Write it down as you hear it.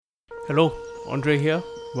Hello, Andre here.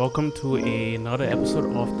 Welcome to another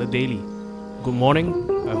episode of The Daily. Good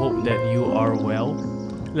morning. I hope that you are well.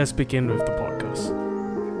 Let's begin with the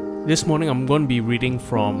podcast. This morning I'm going to be reading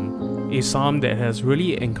from a psalm that has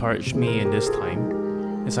really encouraged me in this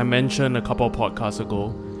time. As I mentioned a couple of podcasts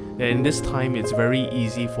ago, that in this time it's very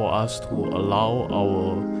easy for us to allow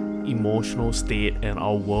our emotional state and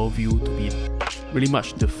our worldview to be really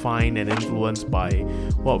much defined and influenced by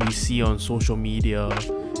what we see on social media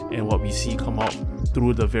and what we see come out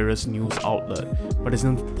through the various news outlets. But it's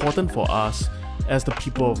important for us as the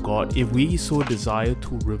people of God, if we so desire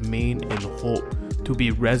to remain in hope, to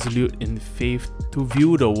be resolute in faith, to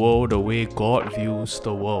view the world the way God views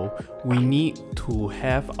the world, we need to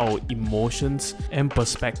have our emotions and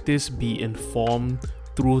perspectives be informed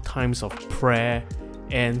through times of prayer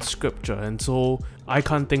and scripture. And so I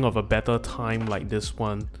can't think of a better time like this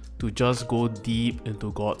one to just go deep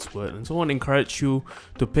into God's word. And so I want to encourage you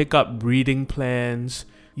to pick up reading plans,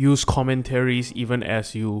 use commentaries even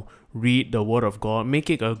as you read the word of God.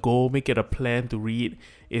 Make it a goal, make it a plan to read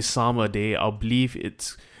a psalm a day. I believe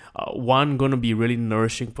it's one, going to be really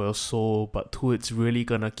nourishing for your soul, but two, it's really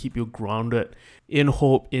going to keep you grounded in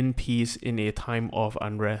hope, in peace, in a time of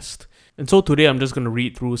unrest. And so today I'm just going to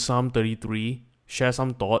read through Psalm 33, share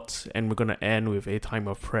some thoughts, and we're going to end with a time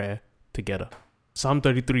of prayer together. Psalm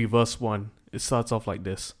 33 verse 1, it starts off like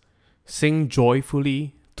this. Sing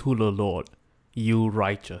joyfully to the Lord, you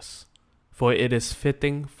righteous, for it is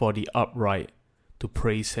fitting for the upright to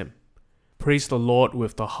praise him. Praise the Lord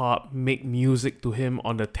with the harp, make music to him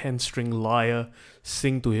on the 10-string lyre,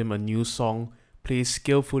 sing to him a new song, play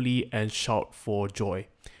skillfully and shout for joy.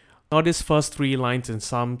 Now these first three lines in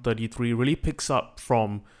Psalm 33 really picks up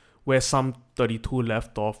from where Psalm 32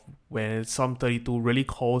 left off, where Psalm 32 really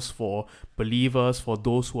calls for believers, for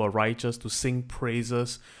those who are righteous, to sing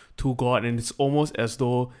praises to God. And it's almost as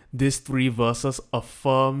though these three verses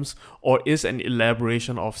affirms or is an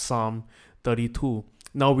elaboration of Psalm 32.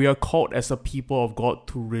 Now we are called as a people of God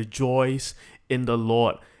to rejoice in the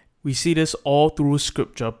Lord. We see this all through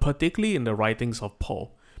scripture, particularly in the writings of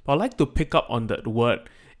Paul. But I'd like to pick up on that word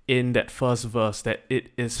in that first verse, that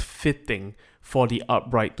it is fitting for the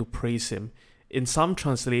upright to praise him. In some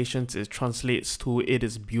translations, it translates to it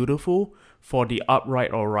is beautiful for the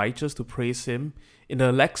upright or righteous to praise him. In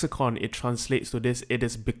the lexicon, it translates to this, it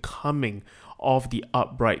is becoming of the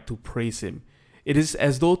upright to praise him. It is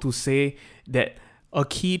as though to say that a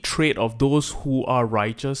key trait of those who are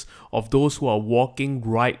righteous, of those who are walking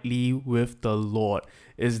rightly with the Lord,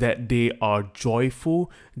 is that they are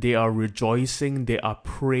joyful, they are rejoicing, they are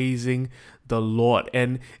praising the Lord.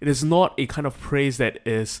 And it is not a kind of praise that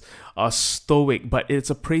is stoic, but it's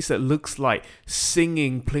a praise that looks like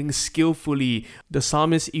singing, playing skillfully. The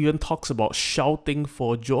psalmist even talks about shouting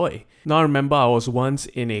for joy. Now I remember I was once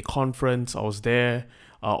in a conference, I was there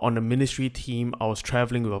on the ministry team, I was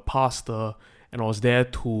traveling with a pastor, and I was there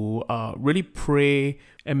to really pray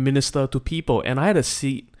and minister to people. And I had a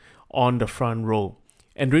seat on the front row.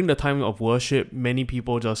 And during the time of worship, many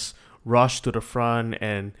people just rushed to the front.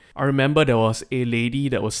 And I remember there was a lady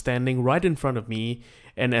that was standing right in front of me.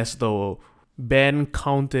 And as the band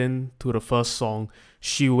counted to the first song,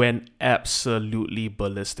 she went absolutely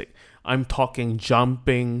ballistic. I'm talking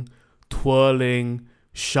jumping, twirling,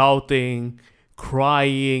 shouting,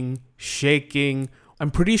 crying, shaking.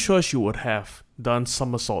 I'm pretty sure she would have done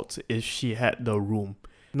somersaults if she had the room.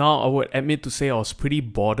 Now, I would admit to say I was pretty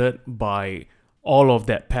bothered by all of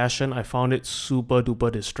that passion. I found it super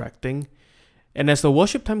duper distracting. And as the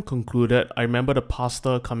worship time concluded, I remember the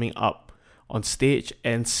pastor coming up on stage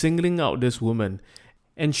and singling out this woman.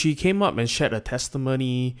 And she came up and shared a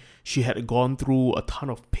testimony. She had gone through a ton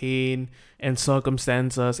of pain and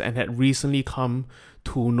circumstances and had recently come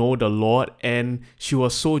to know the Lord. And she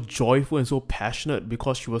was so joyful and so passionate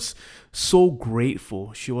because she was so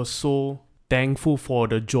grateful. She was so thankful for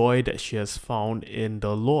the joy that she has found in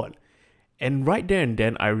the Lord. And right there and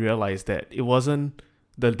then, I realized that it wasn't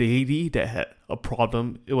the lady that had a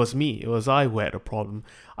problem. It was me. It was I who had a problem.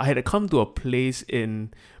 I had come to a place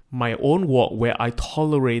in my own walk where I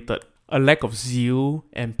tolerated a lack of zeal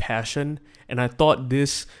and passion, and I thought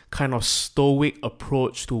this kind of stoic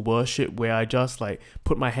approach to worship where I just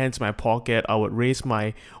put my hands in my pocket, I would raise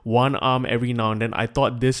my one arm every now and then. I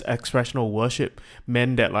thought this expression of worship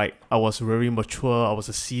meant that I was very mature, I was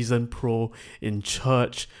a seasoned pro in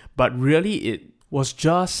church, but really it was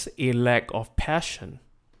just a lack of passion.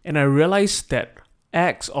 And I realized that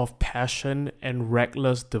acts of passion and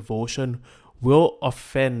reckless devotion will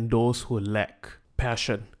offend those who lack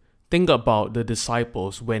passion. Think about the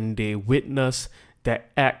disciples when they witnessed that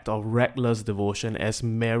act of reckless devotion as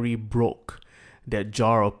Mary broke that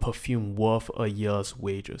jar of perfume worth a year's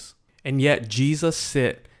wages. And yet Jesus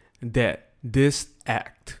said that this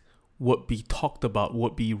act would be talked about,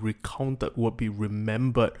 would be recounted, would be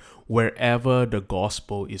remembered wherever the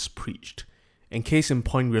gospel is preached. And case in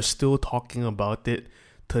point, we're still talking about it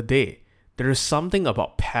today. There is something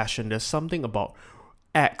about passion, there's something about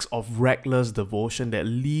acts of reckless devotion that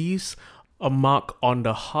leaves a mark on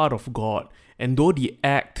the heart of God. And though the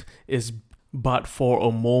act is but for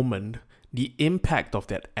a moment, the impact of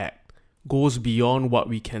that act goes beyond what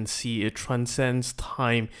we can see. It transcends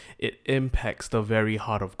time. It impacts the very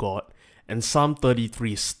heart of God. And Psalm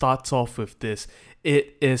 33 starts off with this: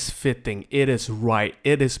 it is fitting, it is right,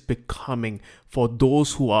 it is becoming for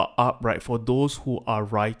those who are upright, for those who are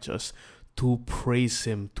righteous, to praise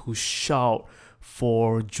Him, to shout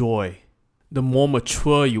for joy. The more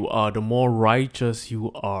mature you are, the more righteous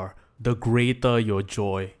you are, the greater your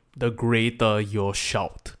joy, the greater your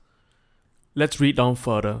shout. Let's read down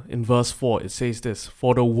further. In verse 4, it says this: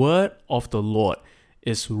 for the word of the Lord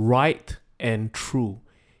is right and true.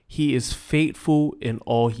 He is faithful in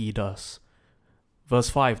all He does. Verse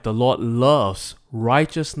 5, the Lord loves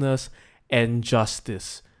righteousness and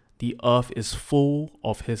justice. The earth is full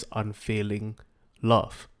of His unfailing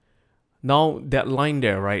love. Now, that line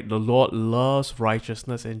there, right? The Lord loves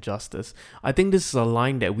righteousness and justice. I think this is a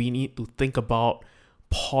line that we need to think about,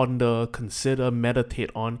 ponder, consider,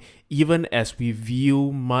 meditate on, even as we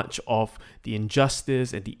view much of the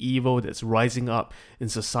injustice and the evil that's rising up in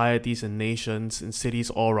societies and nations and cities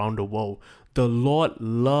all around the world. The Lord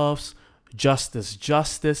loves justice.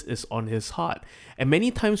 Justice is on His heart. And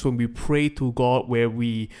many times when we pray to God, where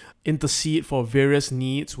we intercede for various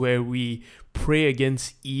needs, where we pray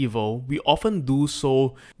against evil, we often do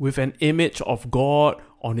so with an image of God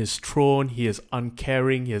on His throne. He is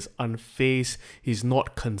uncaring, He is unfazed, He's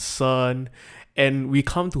not concerned. And we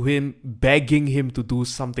come to Him begging Him to do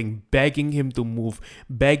something, begging Him to move,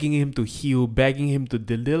 begging Him to heal, begging Him to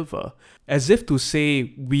deliver, as if to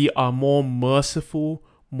say we are more merciful,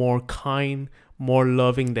 more kind, more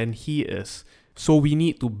loving than He is. So we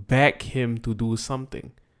need to beg Him to do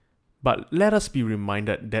something. But let us be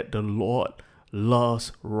reminded that the Lord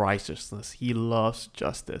loves righteousness. He loves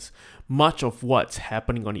justice. Much of what's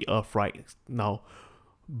happening on the earth right now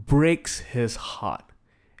breaks His heart.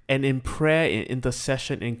 And in prayer, in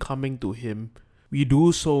intercession, in coming to Him, we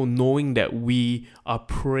do so knowing that we are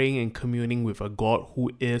praying and communing with a God who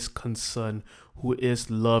is concerned, who is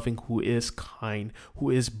loving, who is kind, who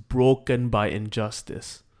is broken by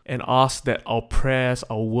injustice. And ask that our prayers,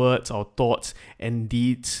 our words, our thoughts and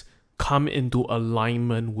deeds come into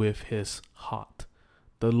alignment with His heart.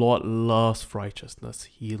 The Lord loves righteousness.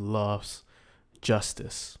 He loves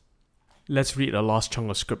justice. Let's read the last chunk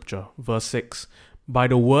of scripture. Verse 6. By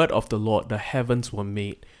the word of the Lord the heavens were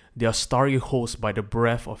made, their starry host by the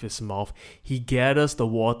breath of His mouth. He gathers the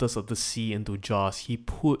waters of the sea into jars. He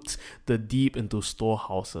puts the deep into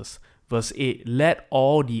storehouses. Verse 8. Let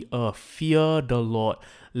all the earth fear the Lord.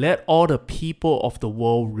 Let all the people of the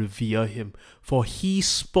world revere Him. For He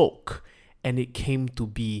spoke, and it came to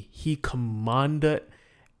be. He commanded,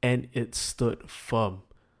 and it stood firm.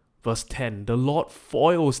 Verse 10. The Lord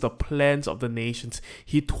foils the plans of the nations.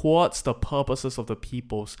 He thwarts the purposes of the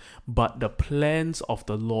peoples. But the plans of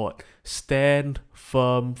the Lord stand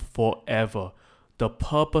firm forever. The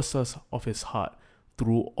purposes of His heart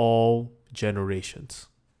through all generations.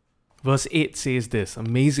 Verse 8 says this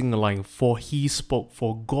amazing line: for He spoke,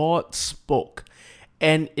 for God spoke,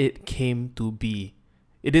 and it came to be.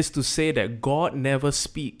 It is to say that God never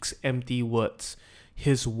speaks empty words.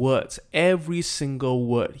 His words, every single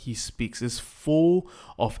word He speaks, is full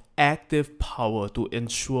of active power to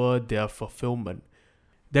ensure their fulfillment.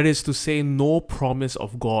 That is to say, no promise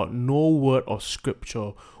of God, no word of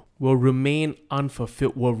scripture will remain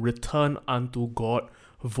unfulfilled, will return unto God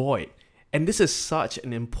void. And this is such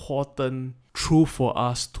an important truth for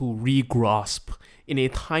us to re-grasp in a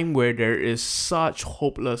time where there is such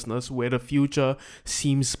hopelessness, where the future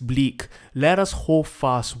seems bleak. Let us hold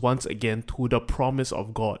fast once again to the promise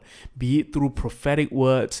of God, be it through prophetic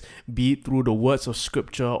words, be it through the words of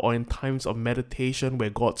scripture, or in times of meditation where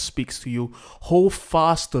God speaks to you. Hold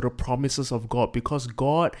fast to the promises of God, because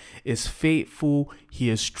God is faithful, He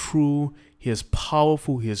is true, He is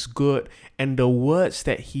powerful, He is good, and the words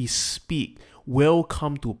that He speaks will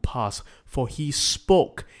come to pass. For He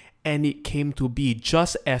spoke, and it came to be.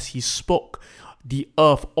 Just as He spoke the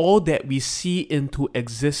earth, all that we see into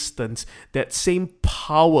existence, that same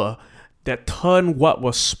power that turned what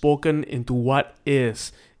was spoken into what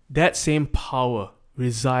is, that same power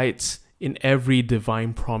resides in every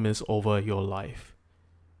divine promise over your life.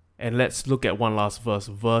 And let's look at one last verse,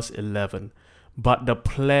 verse 11. but the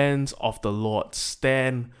plans of the Lord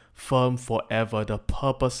stand firm forever, the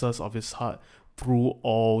purposes of his heart through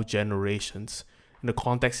all generations. In the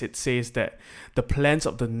context, it says that the plans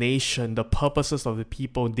of the nation, the purposes of the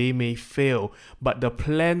people, they may fail, but the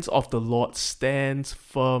plans of the Lord stands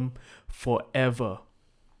firm forever.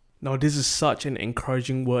 Now, this is such an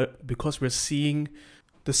encouraging word because we're seeing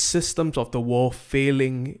the systems of the world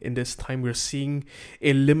failing in this time. We're seeing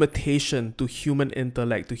a limitation to human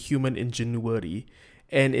intellect, to human ingenuity.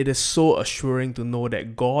 And it is so assuring to know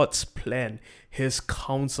that God's plan, his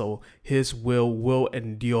counsel, his will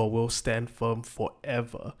endure, will stand firm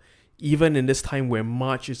forever. Even in this time where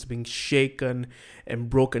much is being shaken and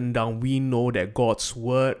broken down, we know that God's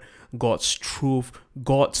word, God's truth,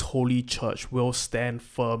 God's holy church will stand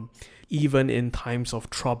firm even in times of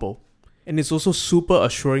trouble. And it's also super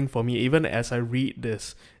assuring for me, even as I read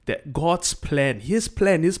this, that God's plan, his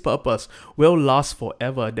purpose will last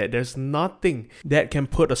forever, that there's nothing that can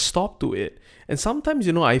put a stop to it. And sometimes,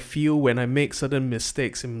 I feel when I make certain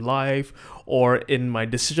mistakes in life or in my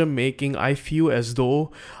decision making, I feel as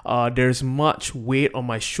though there's much weight on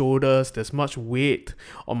my shoulders, there's much weight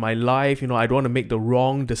on my life. I don't want to make the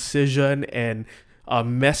wrong decision and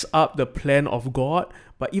mess up the plan of God.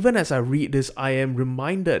 But even as I read this, I am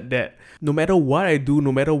reminded that no matter what I do,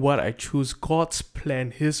 no matter what I choose, God's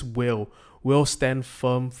plan, his will stand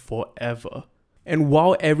firm forever. And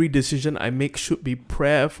while every decision I make should be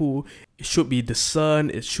prayerful, it should be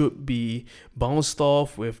discerned, it should be bounced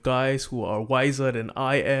off with guys who are wiser than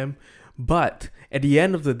I am, but at the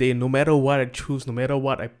end of the day, no matter what I choose, no matter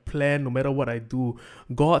what I plan, no matter what I do,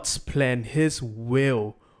 God's plan, his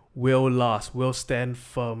will last, will stand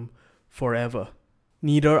firm forever.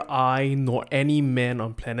 Neither I nor any man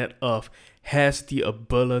on planet Earth has the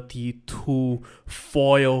ability to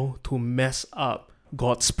foil, to mess up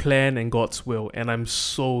God's plan and God's will. And I'm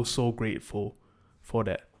so grateful for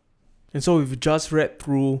that. And so we've just read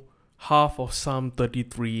through half of Psalm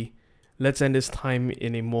 33. Let's end this time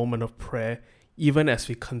in a moment of prayer, even as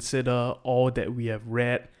we consider all that we have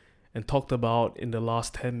read and talked about in the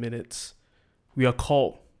last 10 minutes. We are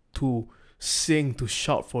called to sing, to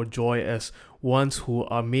shout for joy as ones who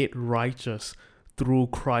are made righteous through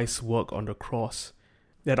Christ's work on the cross.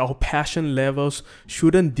 That our passion levels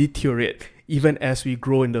shouldn't deteriorate even as we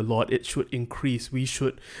grow in the Lord. It should increase. We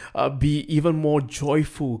should be even more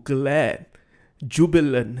joyful, glad,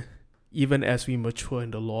 jubilant, even as we mature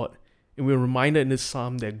in the Lord. And we're reminded in this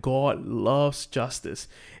psalm that God loves justice.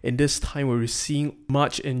 In this time where we're seeing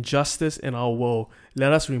much injustice in our world,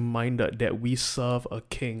 let us reminded that we serve a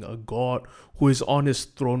king, a God who is on his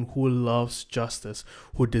throne, who loves justice,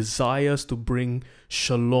 who desires to bring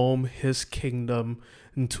shalom, his kingdom,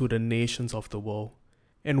 into the nations of the world.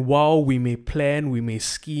 And while we may plan, we may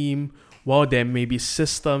scheme, while there may be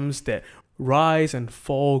systems that rise and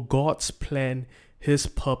fall, God's plan, his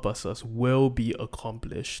purposes will be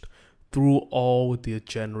accomplished through all the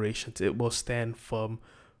generations. It will stand firm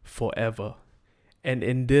forever. And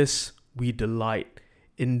in this we delight.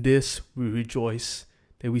 In this we rejoice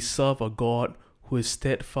that we serve a God who is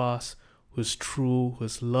steadfast, who is true, who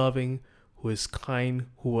is loving, who is kind,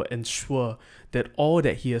 who will ensure that all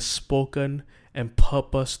that he has spoken and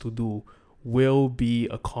purposed to do will be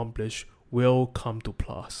accomplished, will come to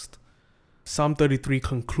pass. Psalm 33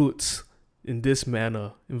 concludes in this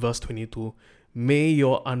manner in verse 22. May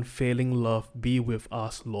your unfailing love be with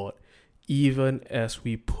us, Lord, even as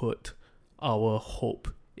we put our hope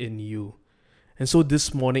in you. And so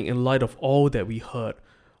this morning, in light of all that we heard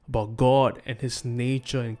about God and his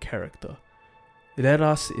nature and character, let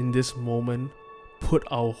us in this moment put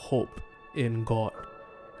our hope in God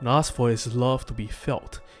and ask for his love to be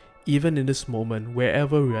felt, even in this moment,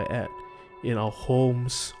 wherever we are at, in our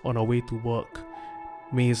homes, on our way to work.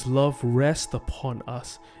 May his love rest upon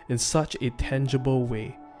us in such a tangible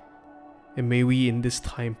way. And may we in this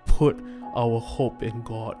time put our hope in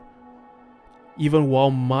God. Even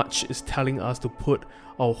while much is telling us to put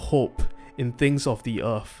our hope in things of the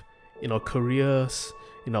earth, in our careers,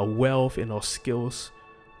 in our wealth, in our skills,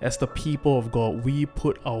 as the people of God, we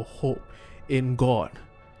put our hope in God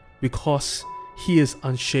because he is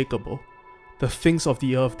unshakable. The things of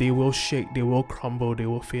the earth, they will shake, they will crumble, they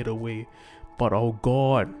will fade away. But our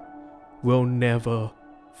God will never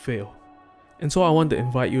fail. And so I want to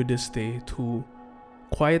invite you this day to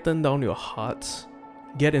quieten down your hearts,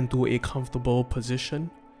 get into a comfortable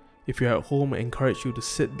position. If you're at home, I encourage you to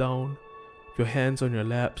sit down, with your hands on your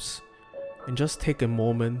laps, and just take a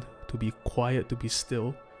moment to be quiet, to be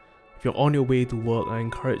still. If you're on your way to work, I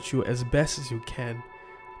encourage you as best as you can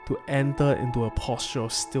to enter into a posture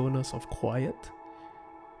of stillness, of quiet.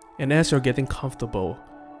 And as you're getting comfortable,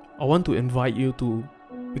 I want to invite you to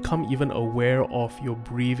become even aware of your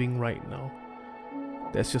breathing right now.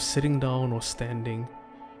 As you're sitting down or standing,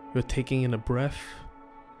 you're taking in a breath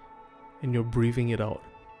and you're breathing it out.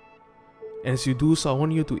 And as you do so, I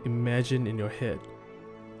want you to imagine in your head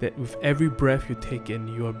that with every breath you take in,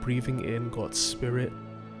 you are breathing in God's Spirit,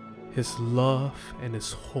 His love, and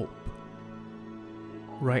His hope.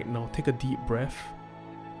 Right now, take a deep breath.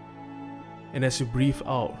 And as you breathe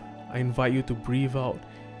out, I invite you to breathe out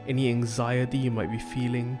any anxiety you might be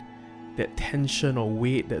feeling, that tension or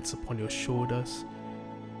weight that's upon your shoulders.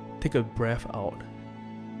 Take a breath out.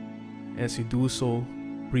 As you do so,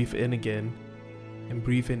 breathe in again, and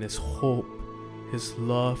breathe in His hope, His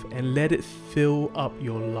love, and let it fill up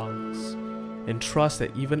your lungs. And trust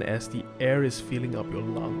that even as the air is filling up your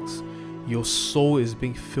lungs, your soul is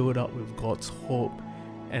being filled up with God's hope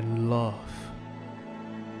and love.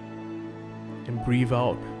 And breathe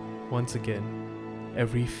out once again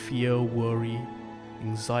every fear, worry,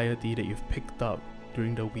 anxiety that you've picked up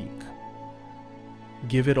during the week.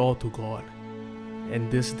 Give it all to God. And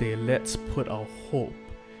this day, let's put our hope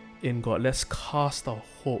in God. Let's cast our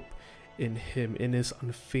hope in Him, in His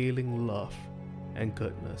unfailing love and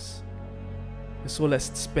goodness. And so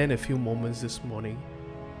let's spend a few moments this morning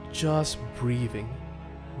just breathing,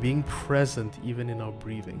 being present even in our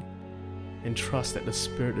breathing, and trust that the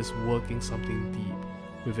Spirit is working something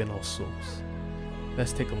deep within our souls.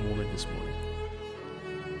 Let's take a moment this morning.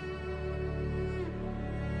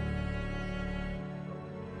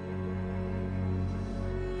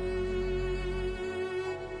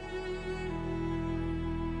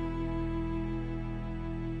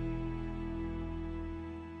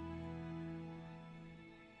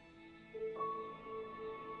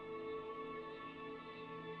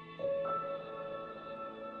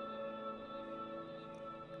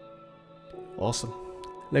 Awesome.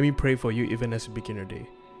 Let me pray for you even as you begin your day.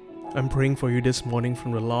 I'm praying for you this morning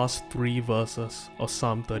from the last 3 verses of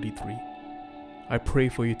Psalm 33. I pray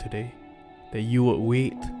for you today that you will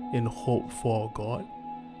wait in hope for our God,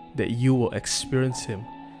 that you will experience Him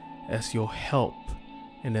as your help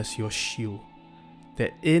and as your shield,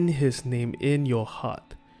 that in His name, in your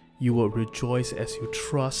heart, you will rejoice as you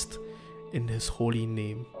trust in His holy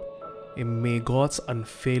name. And may God's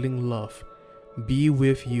unfailing love be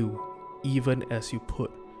with you even as you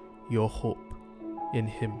put your hope in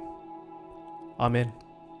Him. Amen.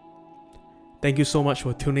 Thank you so much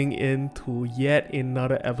for tuning in to yet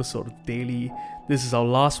another episode of Daily. This is our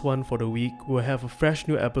last one for the week. We'll have a fresh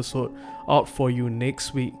new episode out for you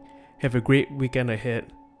next week. Have a great weekend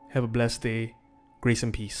ahead. Have a blessed day. Grace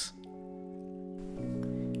and peace.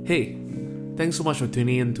 Hey, thanks so much for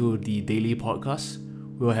tuning in to the Daily Podcast.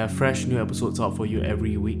 We'll have fresh new episodes out for you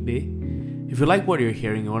every weekday. If you like what you're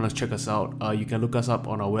hearing and want to check us out, you can look us up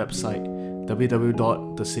on our website,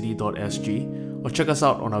 www.thecity.sg, or check us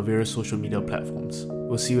out on our various social media platforms.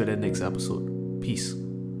 We'll see you at the next episode. Peace.